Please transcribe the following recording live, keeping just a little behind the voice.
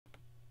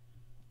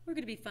We're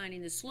going to be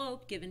finding the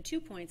slope given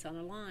 2 points on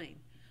a line.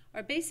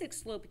 Our basic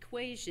slope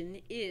equation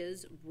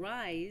is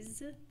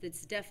rise,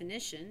 that's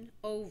definition,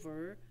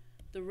 over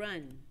the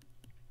run.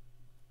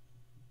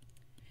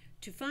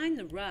 To find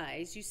the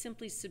rise, you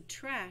simply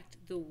subtract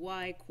the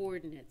y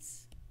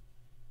coordinates.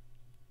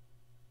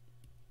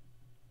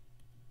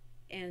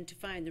 And to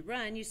find the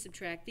run, you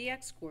subtract the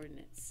x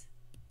coordinates.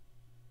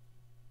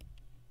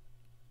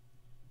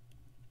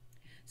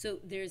 So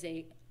there's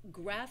a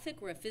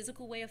graphic or a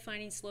physical way of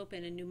finding slope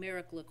and a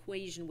numerical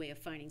equation way of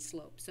finding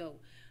slope. So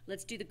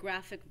let's do the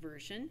graphic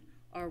version.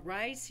 Our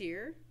rise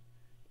here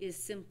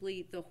is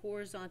simply the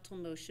horizontal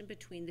motion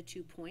between the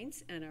 2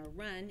 points, and our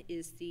run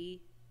is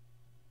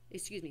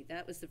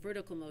that was the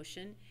vertical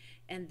motion,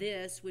 and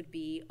this would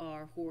be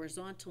our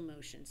horizontal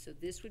motion. So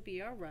this would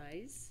be our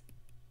rise,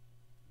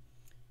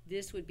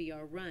 this would be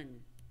our run.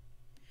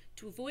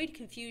 To avoid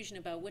confusion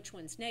about which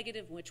one's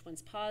negative and which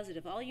one's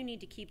positive, all you need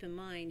to keep in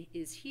mind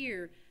is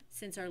here,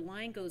 since our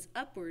line goes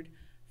upward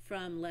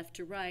from left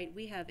to right,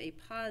 we have a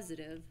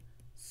positive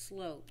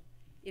slope.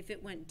 If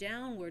it went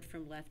downward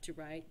from left to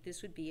right,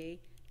 this would be a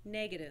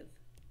negative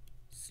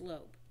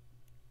slope.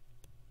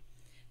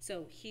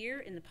 So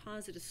here in the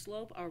positive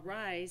slope, our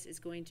rise is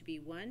going to be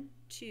 1,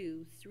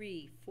 2,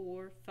 3,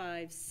 4,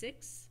 5,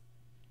 6,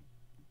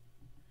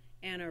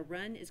 and our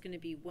run is going to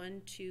be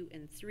 1, 2,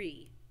 and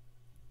 3.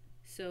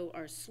 So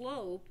our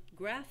slope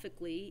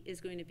graphically is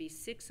going to be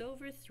 6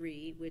 over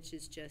 3, which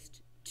is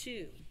just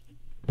 2.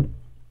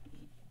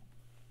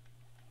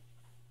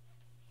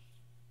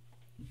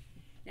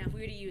 Now if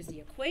we were to use the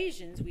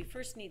equations, we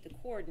first need the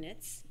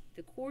coordinates.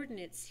 The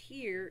coordinates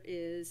here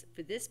is,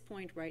 for this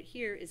point right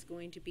here, is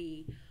going to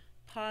be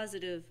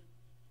positive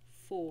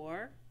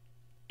 4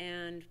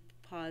 and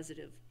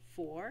positive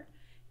 4.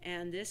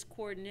 And this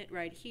coordinate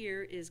right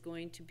here is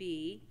going to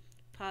be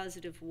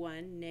positive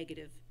 1,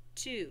 negative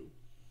 2.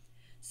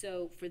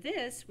 So for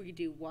this, we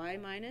do y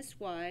minus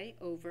y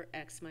over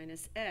x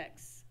minus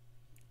x.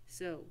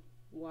 So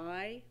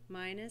y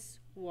minus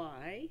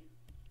y,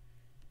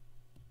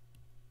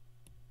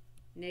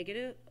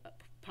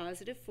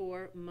 positive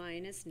 4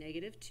 minus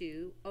negative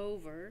 2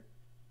 over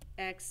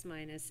x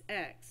minus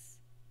x.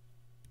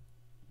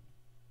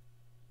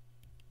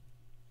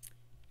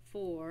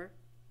 4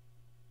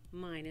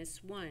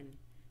 minus 1.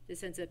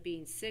 This ends up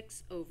being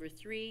 6 over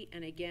 3,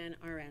 and again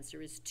our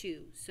answer is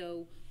 2.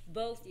 So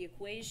both the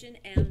equation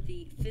and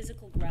the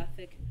physical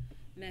graphic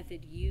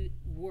method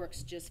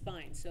works just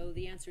fine. So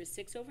the answer is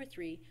 6 over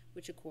 3,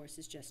 which of course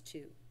is just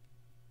 2.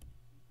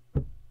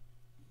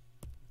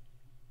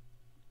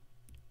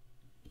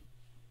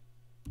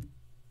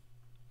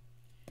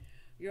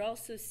 You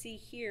also see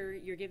here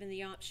you're given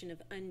the option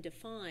of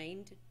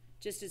undefined.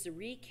 Just as a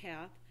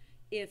recap,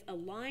 if a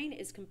line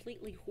is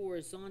completely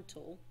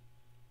horizontal,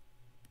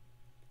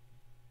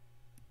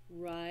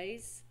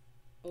 rise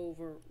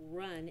over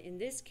run. In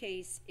this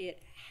case,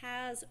 it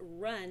has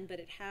run, but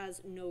it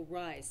has no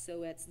rise.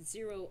 So it's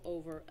 0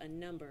 over a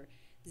number.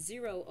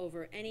 0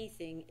 over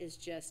anything is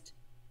just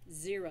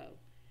 0.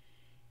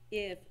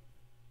 If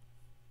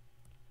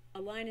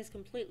a line is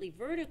completely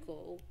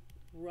vertical,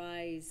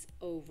 rise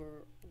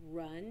over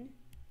run,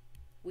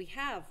 we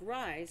have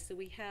rise, so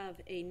we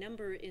have a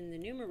number in the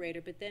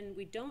numerator, but then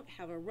we don't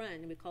have a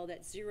run. We call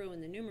that 0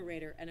 in the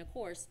numerator, and of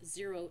course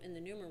 0 in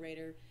the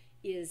numerator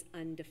is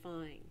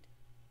undefined.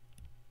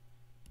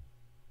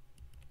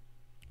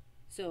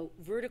 So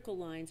vertical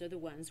lines are the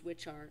ones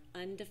which are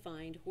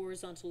undefined,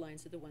 horizontal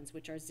lines are the ones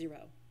which are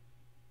 0.